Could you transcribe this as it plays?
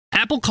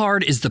Apple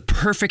Card is the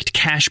perfect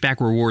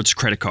cashback rewards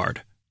credit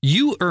card.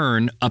 You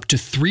earn up to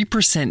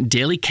 3%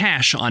 daily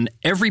cash on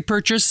every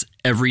purchase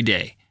every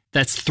day.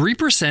 That's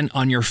 3%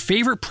 on your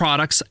favorite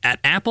products at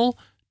Apple,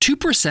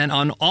 2%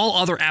 on all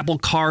other Apple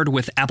Card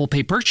with Apple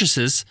Pay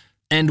purchases,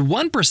 and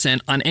 1%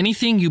 on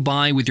anything you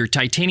buy with your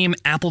titanium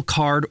Apple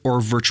Card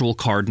or virtual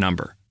card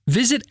number.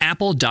 Visit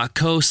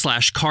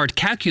apple.co/card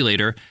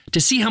calculator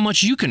to see how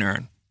much you can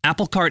earn.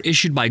 Apple Card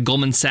issued by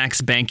Goldman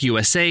Sachs Bank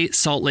USA,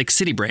 Salt Lake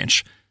City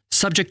branch.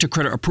 Subject to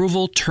credit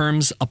approval,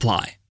 terms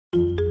apply.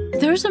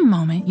 There's a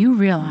moment you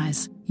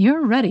realize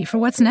you're ready for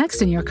what's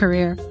next in your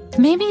career.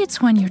 Maybe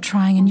it's when you're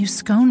trying a new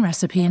scone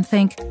recipe and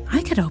think,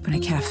 I could open a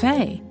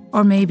cafe.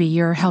 Or maybe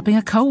you're helping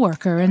a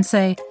coworker and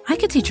say, I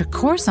could teach a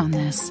course on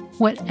this.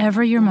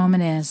 Whatever your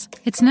moment is,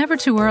 it's never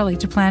too early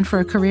to plan for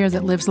a career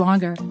that lives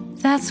longer.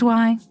 That's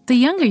why, the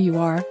younger you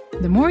are,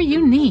 the more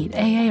you need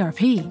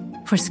AARP.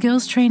 For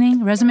skills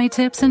training, resume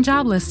tips, and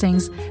job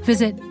listings,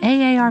 visit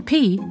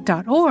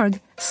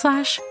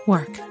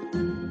aarp.org/work.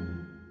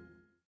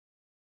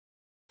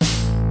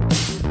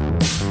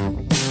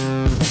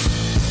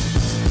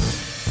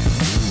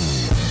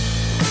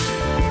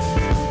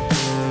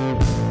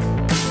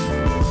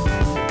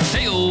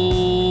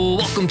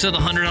 Welcome to the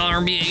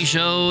 $100 MBA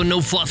show. No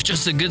fluff,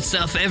 just the good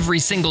stuff every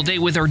single day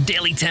with our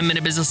daily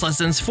 10-minute business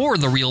lessons for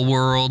the real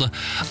world.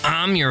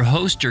 I'm your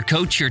host, your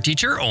coach, your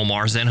teacher,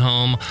 Omar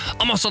Zenhom.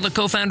 I'm also the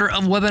co-founder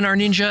of Webinar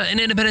Ninja,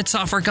 an independent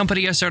software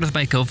company I started with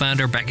my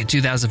co-founder back in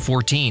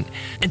 2014.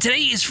 And today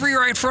is Free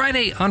Ride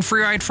Friday. On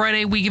Free Ride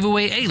Friday, we give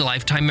away a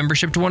lifetime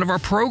membership to one of our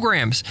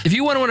programs. If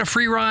you want to win a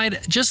free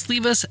ride, just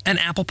leave us an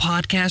Apple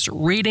Podcast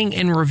rating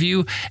and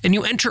review, and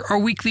you enter our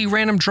weekly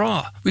random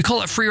draw. We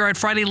call it Free Ride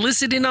Friday.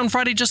 Listen in on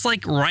Friday, just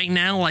like right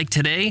now, like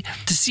today.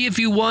 To see if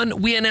you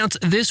won, we announce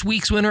this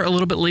week's winner a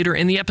little bit later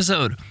in the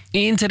episode.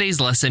 In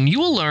today's lesson, you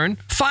will learn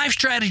 5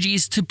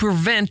 strategies to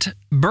prevent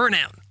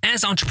burnout.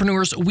 As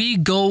entrepreneurs, we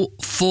go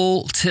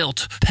full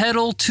tilt,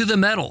 pedal to the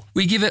metal.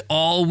 We give it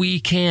all we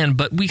can,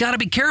 but we got to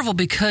be careful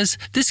because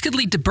this could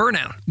lead to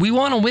burnout. We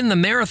want to win the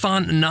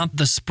marathon, not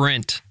the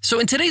sprint. So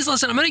in today's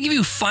lesson, I'm going to give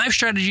you 5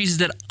 strategies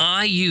that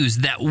I use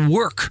that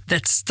work,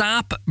 that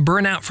stop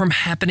burnout from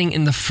happening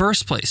in the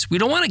first place. We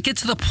don't want to get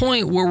to the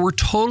point where we're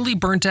totally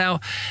burnt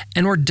out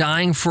and we're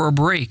dying for a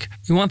break.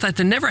 We want that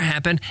to never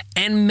happen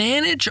and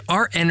manage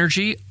our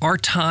energy, our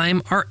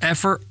time, our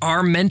effort,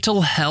 our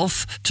mental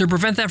health to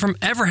prevent that from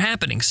ever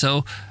happening.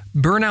 So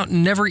burnout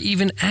never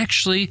even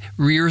actually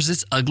rears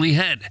its ugly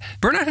head.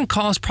 Burnout can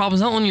cause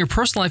problems not only in your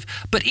personal life,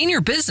 but in your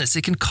business.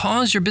 It can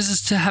cause your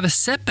business to have a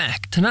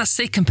setback, to not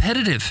stay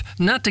competitive,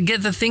 not to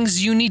get the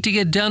things you need to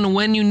get done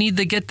when you need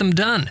to get them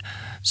done.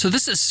 So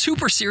this is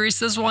super serious.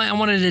 This is why I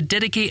wanted to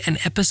dedicate an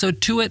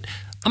episode to it.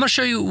 I'm going to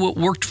show you what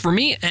worked for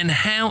me and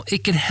how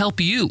it can help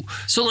you.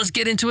 So let's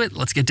get into it.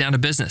 Let's get down to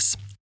business.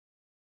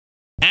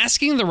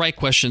 Asking the right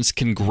questions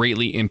can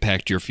greatly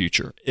impact your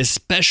future,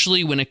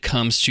 especially when it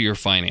comes to your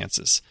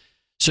finances.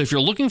 So if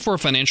you're looking for a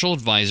financial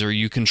advisor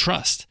you can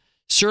trust,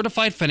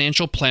 certified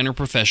financial planner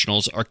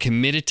professionals are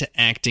committed to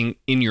acting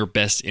in your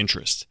best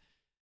interest.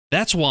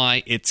 That's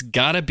why it's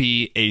gotta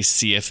be a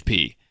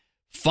CFP.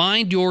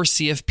 Find your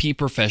CFP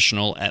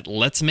professional at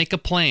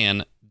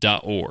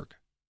letsmakeaplan.org.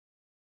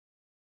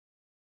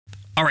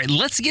 All right,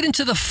 let's get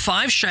into the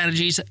 5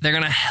 strategies that are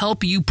going to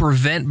help you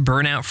prevent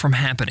burnout from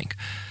happening.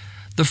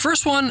 The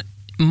first one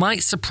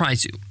might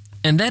surprise you,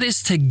 and that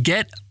is to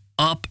get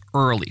up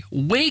early.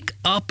 Wake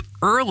up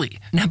early.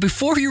 Now,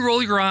 before you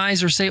roll your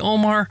eyes or say,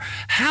 Omar,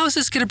 how is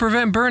this going to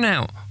prevent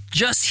burnout?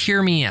 Just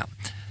hear me out.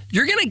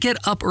 You're going to get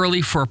up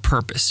early for a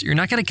purpose. You're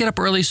not going to get up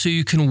early so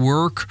you can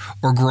work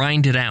or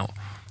grind it out.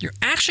 You're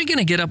actually going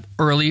to get up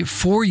early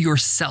for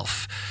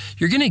yourself.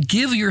 You're going to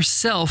give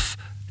yourself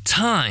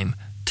time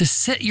to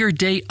set your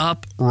day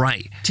up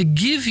right, to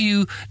give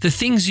you the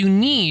things you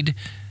need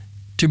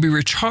to be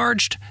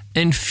recharged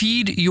and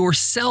feed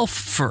yourself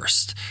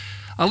first.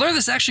 I learned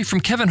this actually from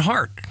Kevin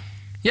Hart.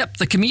 Yep,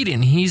 the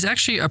comedian. He's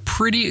actually a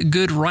pretty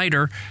good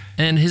writer,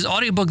 and his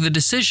audiobook, The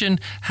Decision,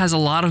 has a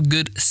lot of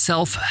good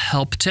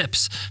self-help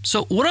tips.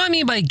 So what do I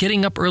mean by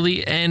getting up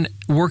early and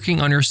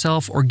working on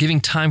yourself or giving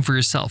time for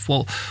yourself?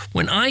 Well,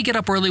 when I get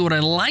up early, what I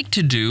like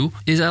to do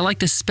is I like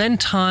to spend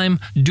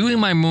time doing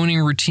my morning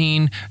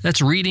routine.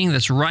 That's reading,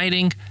 that's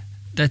writing,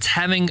 that's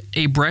having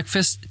a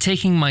breakfast,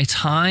 taking my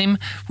time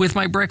with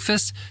my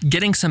breakfast,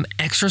 getting some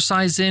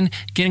exercise in,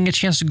 getting a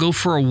chance to go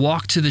for a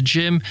walk to the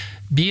gym,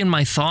 be in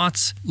my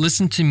thoughts,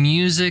 listen to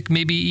music,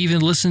 maybe even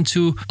listen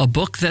to a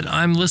book that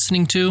I'm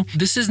listening to.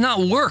 This is not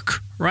work,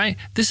 right?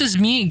 This is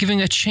me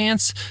giving a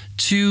chance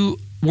to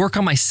work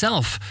on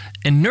myself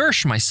and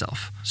nourish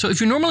myself. So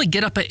if you normally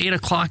get up at 8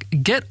 o'clock,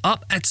 get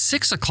up at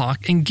 6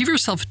 o'clock and give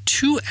yourself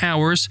 2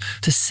 hours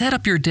to set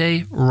up your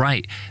day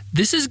right.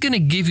 This is going to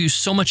give you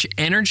so much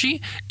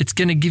energy. It's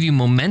going to give you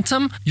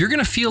momentum. You're going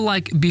to feel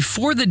like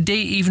before the day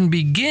even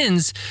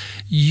begins,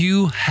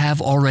 you have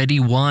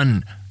already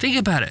won. Think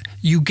about it.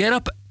 You get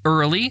up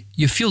early.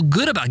 You feel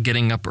good about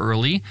getting up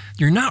early.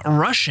 You're not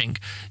rushing.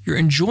 You're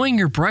enjoying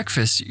your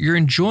breakfast. You're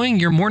enjoying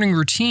your morning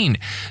routine.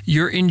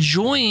 You're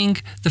enjoying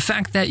the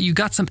fact that you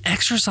got some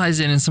exercise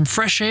in and some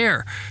fresh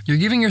air. You're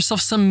giving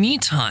yourself some me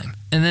time.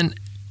 And then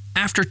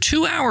after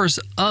 2 hours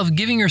of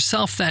giving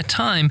yourself that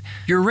time,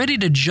 you're ready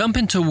to jump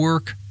into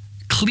work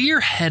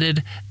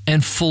clear-headed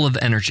and full of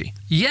energy.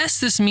 Yes,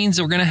 this means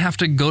we're going to have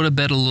to go to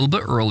bed a little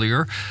bit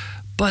earlier,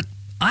 but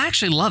I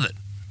actually love it.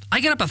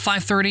 I get up at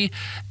 5:30,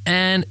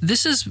 and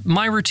this is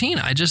my routine.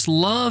 I just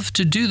love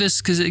to do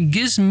this because it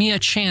gives me a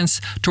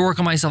chance to work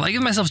on myself. I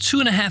give myself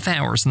 2.5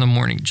 hours in the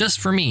morning just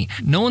for me.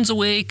 No one's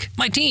awake.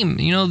 My team,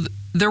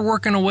 they're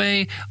working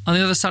away on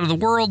the other side of the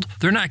world.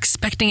 They're not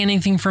expecting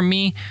anything from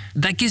me.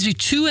 That gives me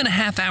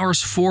 2.5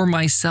 hours for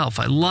myself.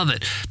 I love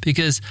it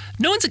because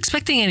no one's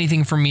expecting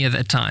anything from me at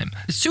that time.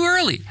 It's too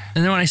early.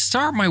 And then when I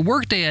start my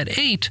workday at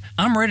 8,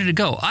 I'm ready to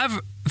go. I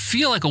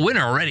feel like a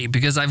winner already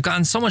because I've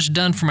gotten so much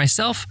done for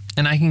myself,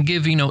 and I can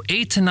give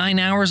 8 to 9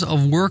 hours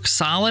of work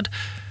solid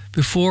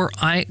before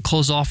I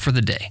close off for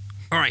the day.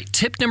 All right,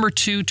 tip number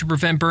 2 to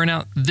prevent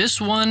burnout.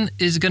 This one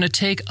is going to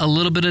take a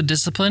little bit of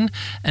discipline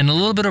and a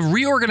little bit of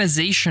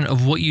reorganization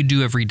of what you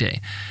do every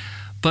day.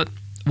 But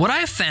what I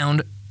have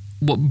found,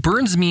 what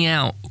burns me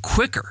out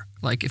quicker,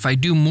 like if I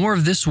do more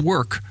of this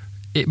work,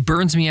 it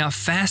burns me out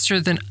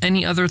faster than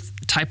any other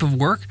type of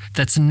work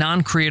that's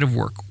non-creative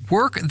work.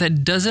 Work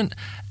that doesn't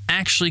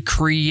actually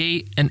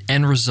create an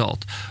end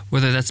result,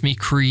 whether that's me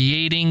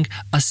creating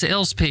a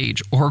sales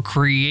page or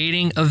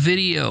creating a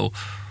video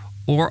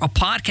or a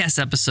podcast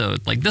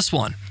episode like this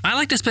one. I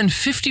like to spend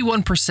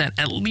 51%,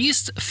 at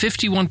least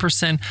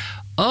 51%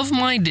 of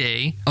my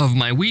day, of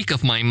my week,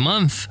 of my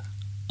month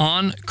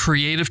on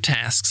creative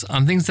tasks,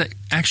 on things that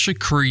actually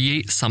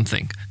create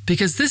something.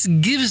 Because this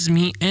gives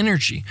me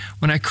energy.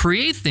 When I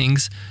create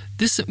things,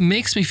 this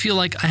makes me feel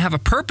like I have a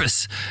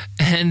purpose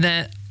and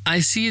that I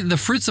see the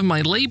fruits of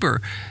my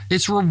labor.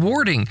 It's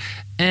rewarding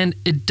and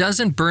it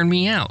doesn't burn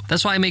me out.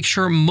 That's why I make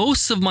sure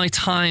most of my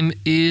time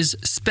is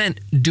spent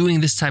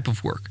doing this type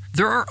of work.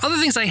 There are other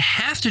things I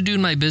have to do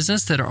in my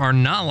business that are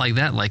not like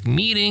that, like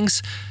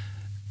meetings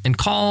and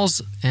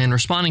calls and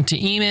responding to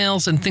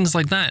emails and things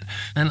like that.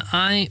 And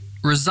I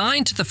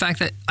resign to the fact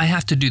that I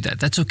have to do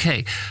that. That's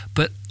okay.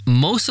 But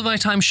most of my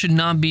time should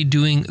not be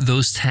doing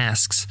those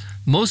tasks.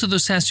 Most of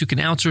those tasks you can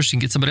outsource, you can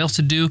get somebody else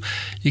to do,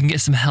 you can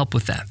get some help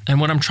with that.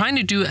 And what I'm trying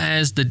to do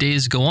as the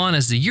days go on,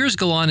 as the years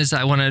go on, is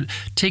I want to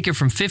take it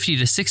from 50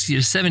 to 60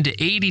 to 70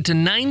 to 80 to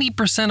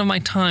 90% of my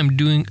time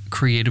doing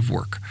creative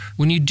work.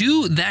 When you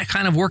do that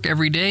kind of work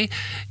every day,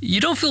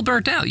 you don't feel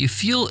burnt out. You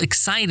feel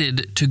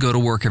excited to go to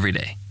work every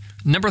day.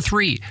 Number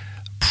 3,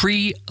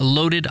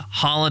 pre-loaded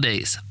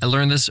holidays. I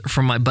learned this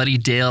from my buddy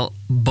Dale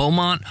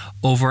Beaumont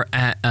over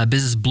at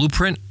Business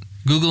Blueprint.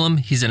 Google him.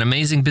 He's an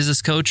amazing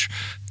business coach.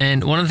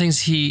 And one of the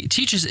things he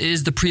teaches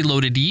is the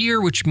preloaded year,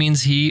 which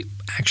means he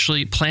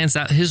actually plans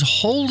out his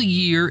whole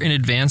year in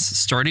advance,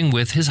 starting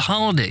with his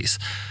holidays.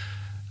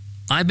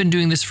 I've been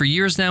doing this for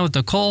years now with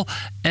Nicole,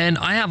 and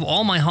I have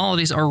all my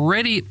holidays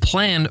already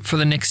planned for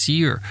the next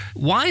year.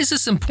 Why is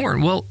this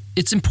important? Well,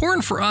 it's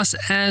important for us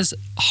as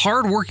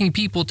hardworking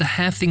people to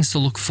have things to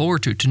look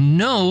forward to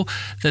know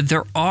that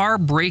there are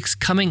breaks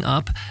coming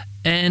up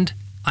and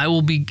I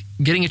will be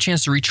getting a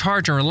chance to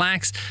recharge and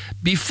relax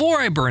before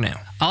I burn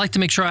out. I like to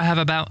make sure I have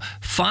about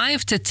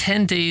 5 to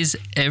 10 days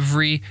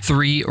every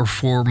 3 or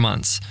 4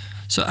 months.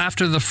 So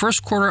after the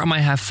first quarter, I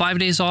might have 5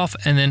 days off,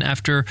 and then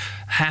after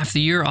half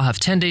the year, I'll have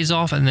 10 days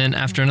off, and then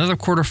after another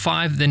quarter,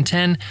 5, then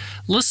 10.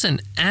 Listen,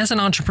 as an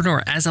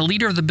entrepreneur, as a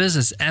leader of the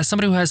business, as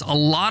somebody who has a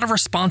lot of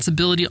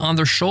responsibility on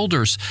their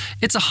shoulders,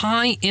 it's a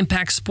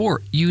high-impact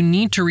sport. You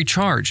need to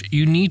recharge.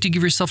 You need to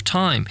give yourself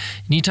time.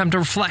 You need time to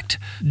reflect.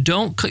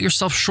 Don't cut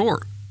yourself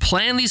short.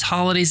 Plan these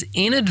holidays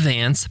in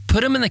advance,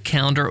 put them in the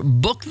calendar,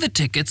 book the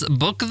tickets,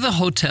 book the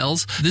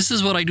hotels. This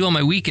is what I do on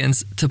my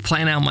weekends to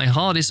plan out my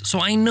holidays so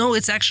I know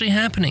it's actually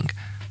happening.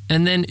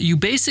 And then you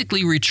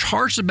basically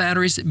recharge the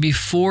batteries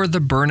before the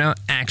burnout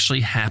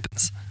actually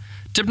happens.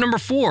 Tip number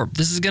 4,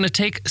 this is going to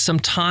take some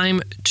time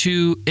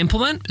to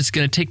implement. It's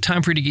going to take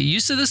time for you to get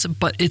used to this,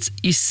 but it's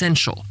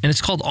essential, and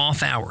it's called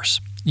off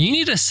hours. You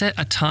need to set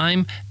a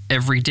time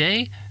every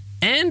day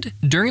and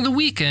during the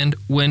weekend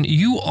when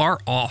you are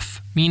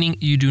off, meaning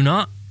you do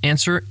not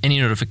answer any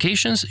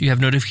notifications. You have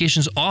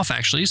notifications off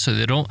actually, so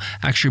they don't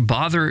actually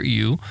bother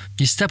you.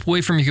 You step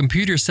away from your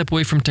computer, step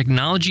away from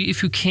technology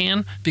if you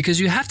can, because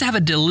you have to have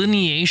a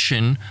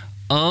delineation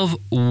of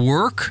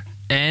work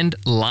and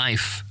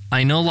life.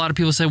 I know a lot of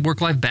people say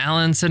work-life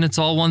balance and it's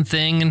all one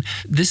thing, and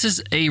this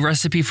is a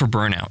recipe for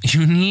burnout.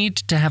 You need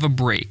to have a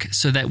break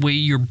so that way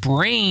your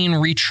brain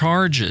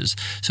recharges.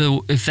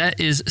 So if that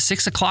is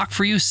 6 o'clock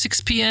for you,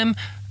 6 p.m.,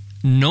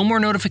 No more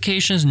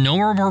notifications, no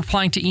more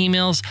replying to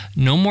emails,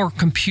 no more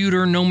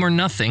computer, no more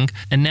nothing.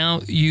 And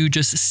now you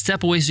just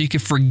step away so you can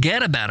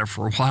forget about it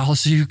for a while,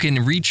 so you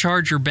can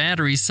recharge your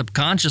batteries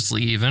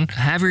subconsciously even.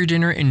 Have your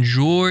dinner,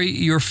 enjoy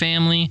your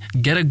family,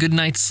 get a good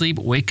night's sleep,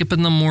 wake up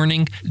in the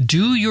morning,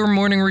 do your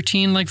morning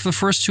routine like for the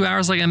first 2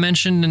 hours like I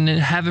mentioned, and then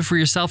have it for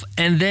yourself.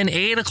 And then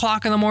 8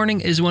 o'clock in the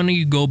morning is when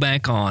you go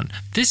back on.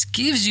 This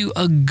gives you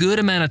a good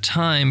amount of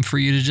time for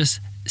you to just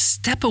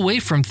step away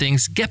from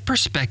things, get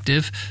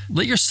perspective,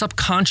 let your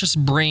subconscious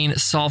brain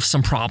solve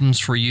some problems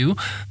for you,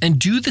 and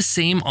do the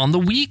same on the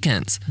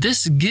weekends.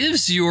 This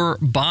gives your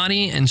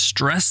body and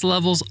stress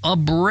levels a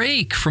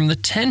break from the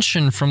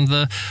tension, from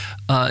the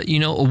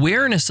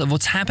awareness of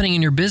what's happening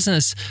in your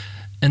business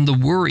and the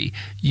worry.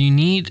 You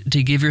need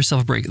to give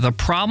yourself a break. The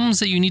problems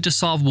that you need to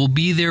solve will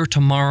be there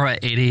tomorrow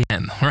at 8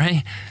 a.m.,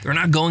 right? They're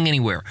not going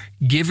anywhere.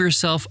 Give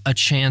yourself a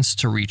chance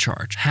to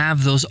recharge.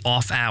 Have those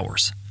off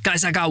hours.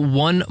 Guys, I got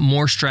one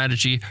more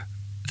strategy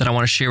that I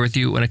want to share with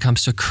you when it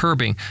comes to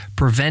curbing,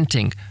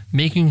 preventing,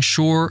 making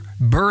sure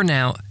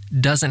burnout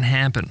doesn't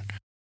happen.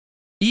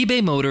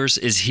 eBay Motors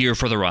is here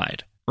for the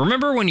ride.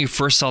 Remember when you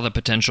first saw the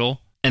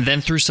potential, and then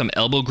through some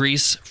elbow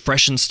grease,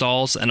 fresh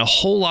installs, and a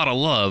whole lot of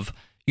love,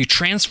 you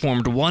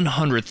transformed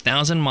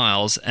 100,000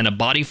 miles and a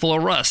body full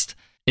of rust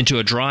into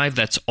a drive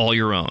that's all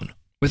your own.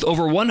 With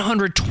over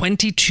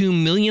 122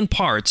 million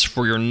parts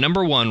for your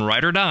number one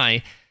ride or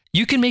die,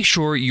 you can make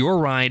sure your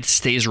ride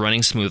stays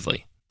running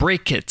smoothly.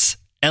 Brake kits,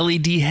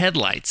 LED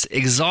headlights,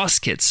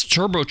 exhaust kits,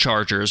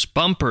 turbochargers,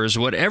 bumpers,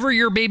 whatever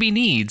your baby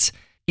needs,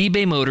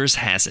 eBay Motors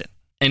has it.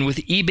 And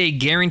with eBay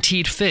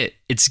Guaranteed Fit,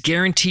 it's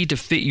guaranteed to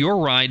fit your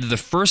ride the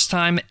first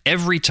time,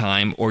 every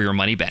time, or your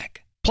money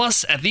back.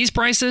 Plus, at these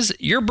prices,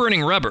 you're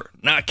burning rubber,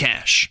 not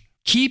cash.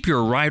 Keep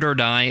your ride or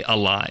die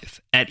alive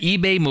at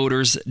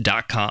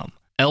ebaymotors.com.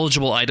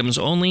 Eligible items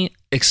only,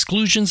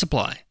 exclusions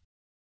apply.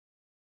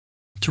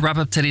 To wrap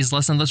up today's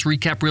lesson, let's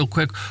recap real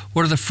quick.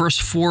 What are the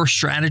first 4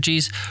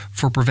 strategies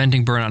for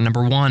preventing burnout?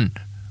 Number 1,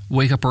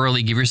 wake up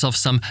early. Give yourself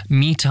some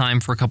me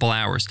time for a couple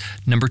hours.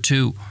 Number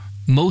 2,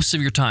 most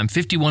of your time,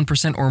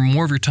 51% or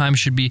more of your time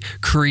should be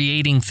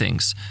creating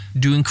things,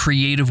 doing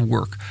creative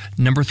work.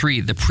 Number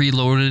 3, the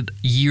preloaded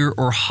year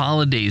or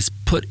holidays.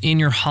 Put in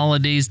your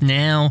holidays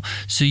now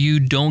so you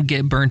don't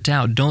get burnt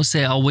out. Don't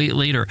say, I'll wait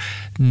later.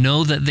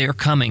 Know that they're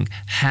coming.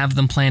 Have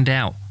them planned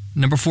out.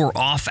 Number 4,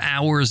 off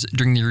hours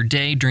during your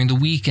day, during the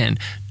weekend.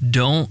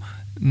 Don't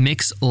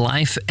mix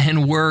life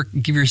and work.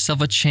 Give yourself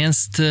a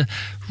chance to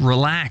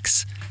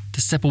relax,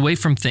 to step away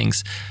from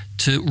things,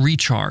 to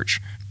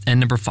recharge. And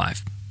number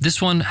 5,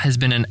 this one has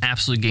been an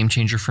absolute game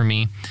changer for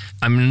me.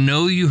 I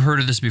know you heard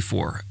of this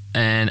before,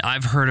 and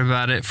I've heard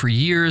about it for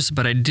years,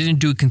 but I didn't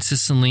do it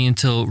consistently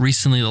until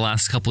recently, the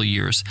last couple of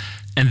years,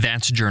 and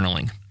that's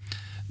journaling.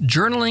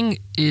 Journaling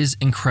is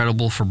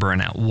incredible for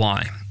burnout.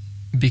 Why?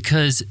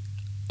 Because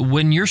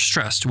when you're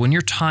stressed, when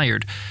you're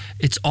tired,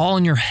 it's all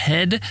in your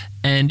head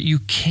and you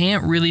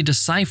can't really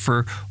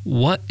decipher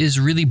what is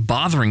really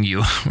bothering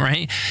you,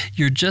 right?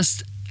 You're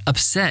just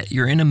upset,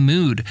 you're in a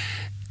mood,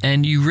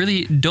 and you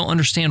really don't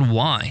understand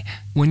why.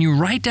 When you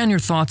write down your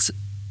thoughts,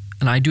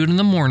 and I do it in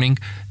the morning,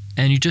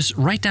 and you just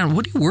write down,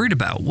 what are you worried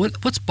about?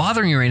 What's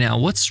bothering you right now?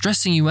 What's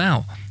stressing you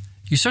out?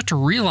 You start to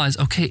realize,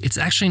 okay, it's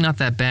actually not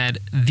that bad.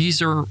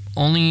 These are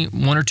only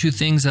 1 or 2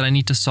 things that I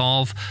need to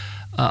solve.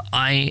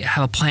 I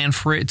have a plan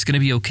for it. It's going to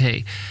be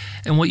okay.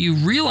 And what you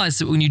realize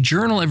that when you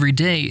journal every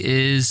day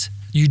is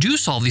you do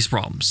solve these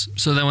problems.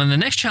 So that when the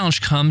next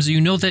challenge comes, you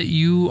know that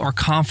you are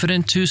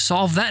confident to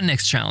solve that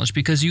next challenge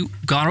because you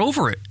got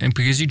over it and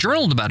because you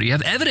journaled about it. You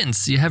have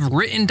evidence. You have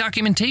written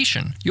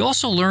documentation. You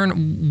also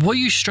learn what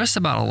you stress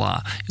about a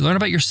lot. You learn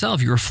about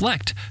yourself. You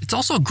reflect. It's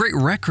also a great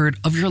record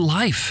of your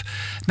life.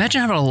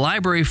 Imagine having a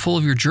library full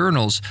of your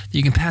journals that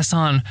you can pass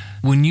on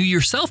when you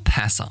yourself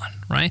pass on,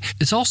 right?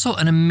 It's also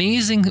an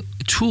amazing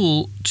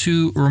tool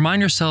to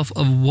remind yourself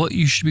of what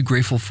you should be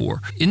grateful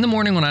for. In the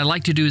morning, what I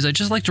like to do is I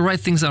just like to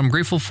write things that I'm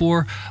grateful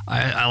for.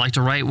 I like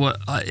to write what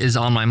is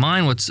on my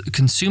mind, what's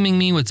consuming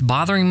me, what's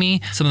bothering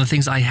me, some of the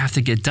things I have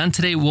to get done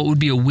today, what would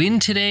be a win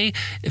today.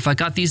 If I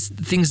got these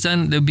things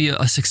done, there'd be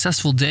a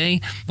successful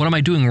day. What am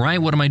I doing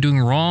right? What am I doing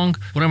wrong?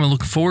 What am I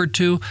looking forward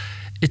to?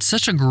 It's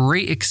such a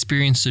great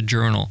experience to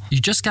journal.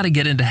 You just got to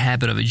get into the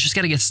habit of it. You just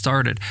got to get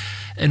started.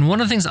 And one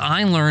of the things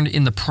I learned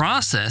in the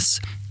process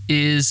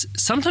is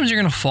sometimes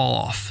you're going to fall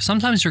off.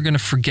 Sometimes you're going to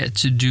forget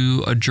to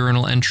do a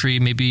journal entry.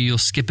 Maybe you'll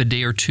skip a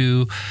day or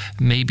 2,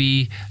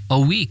 maybe a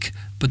week.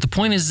 But the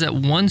point is that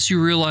once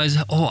you realize,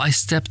 oh, I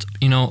stepped,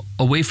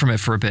 away from it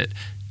for a bit,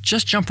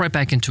 just jump right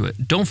back into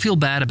it. Don't feel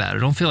bad about it.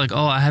 Don't feel like,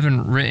 oh, I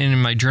haven't written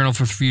in my journal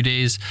for a few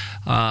days.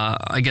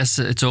 I guess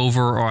it's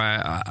over, or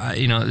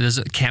it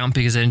doesn't count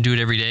because I didn't do it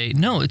every day.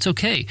 No, it's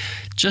okay.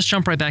 Just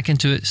jump right back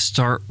into it.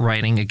 Start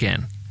writing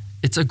again.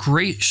 It's a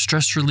great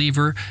stress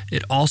reliever.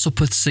 It also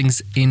puts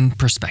things in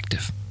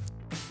perspective.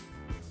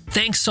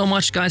 Thanks so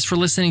much, guys, for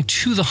listening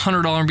to the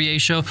 $100 MBA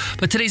show.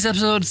 But today's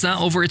episode is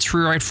not over. It's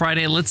Free Ride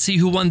Friday. Let's see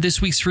who won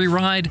this week's free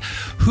ride.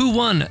 Who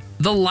won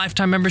the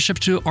lifetime membership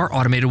to our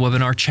automated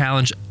webinar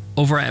challenge?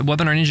 over at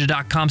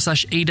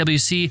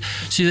webinarninja.com/AWC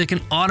so they can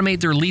automate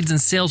their leads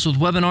and sales with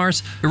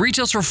webinars. It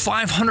retails for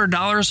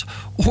 $500,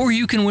 or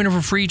you can win it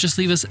for free. Just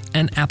leave us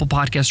an Apple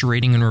Podcast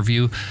rating and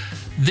review.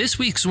 This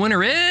week's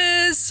winner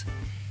is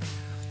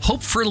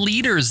Hope for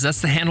Leaders.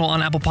 That's the handle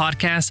on Apple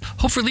Podcasts.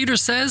 Hope for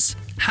Leaders says,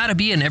 how to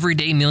be an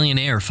everyday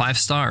millionaire, 5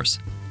 stars.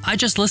 I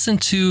just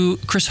listened to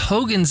Chris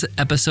Hogan's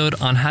episode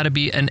on how to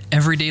be an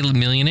everyday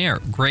millionaire.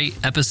 Great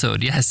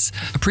episode, yes.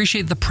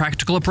 Appreciate the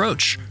practical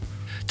approach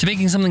to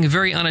making something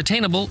very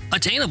unattainable,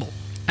 attainable.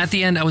 At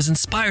the end, I was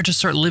inspired to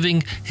start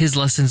living his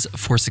lessons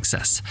for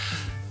success.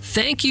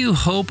 Thank you,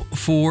 Hope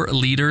for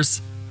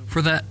Leaders,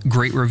 for that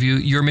great review.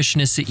 Your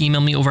mission is to email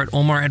me over at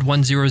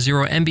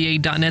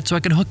omar@100mba.net so I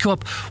can hook you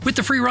up with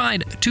the free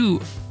ride to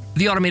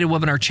the Automated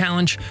Webinar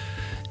Challenge.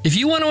 If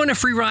you want to win a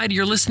free ride,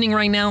 you're listening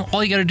right now,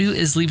 all you got to do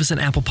is leave us an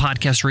Apple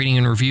Podcast rating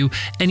and review,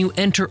 and you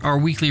enter our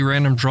weekly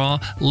random draw.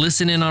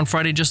 Listen in on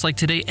Friday just like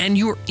today, and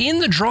you're in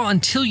the draw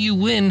until you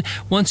win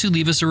once you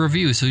leave us a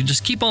review. So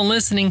just keep on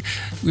listening.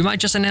 We might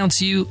just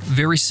announce you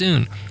very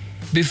soon.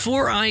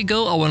 Before I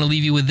go, I want to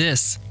leave you with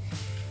this.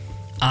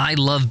 I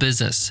love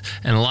business,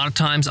 and a lot of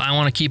times I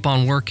want to keep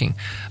on working,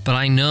 but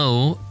I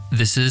know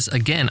this is,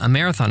 again, a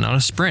marathon, not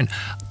a sprint.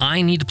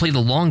 I need to play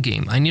the long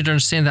game. I need to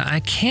understand that I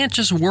can't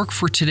just work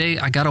for today.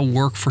 I got to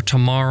work for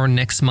tomorrow,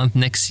 next month,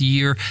 next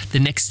year,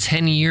 the next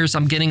 10 years.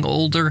 I'm getting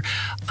older.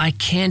 I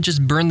can't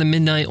just burn the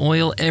midnight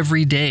oil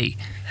every day.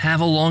 Have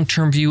a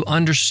long-term view.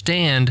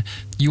 Understand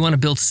you want to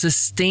build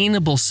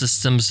sustainable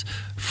systems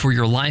for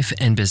your life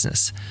and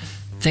business.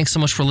 Thanks so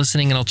much for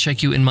listening, and I'll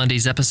check you in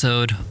Monday's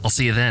episode. I'll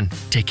see you then.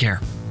 Take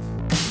care.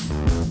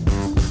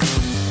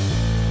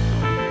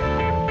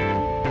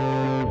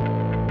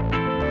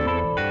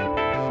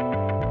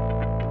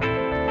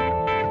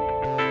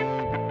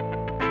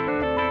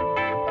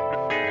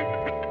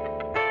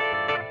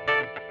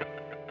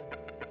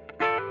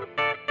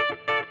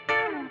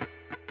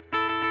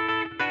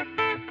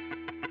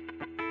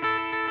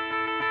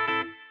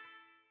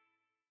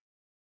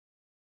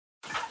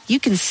 You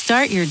can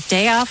start your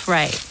day off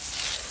right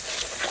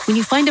when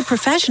you find a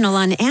professional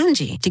on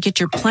Angie to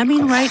get your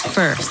plumbing right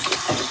first.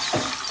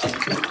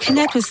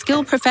 Connect with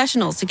skilled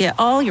professionals to get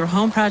all your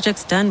home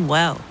projects done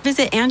well.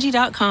 Visit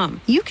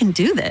Angie.com. You can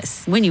do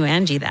this when you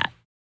Angie that.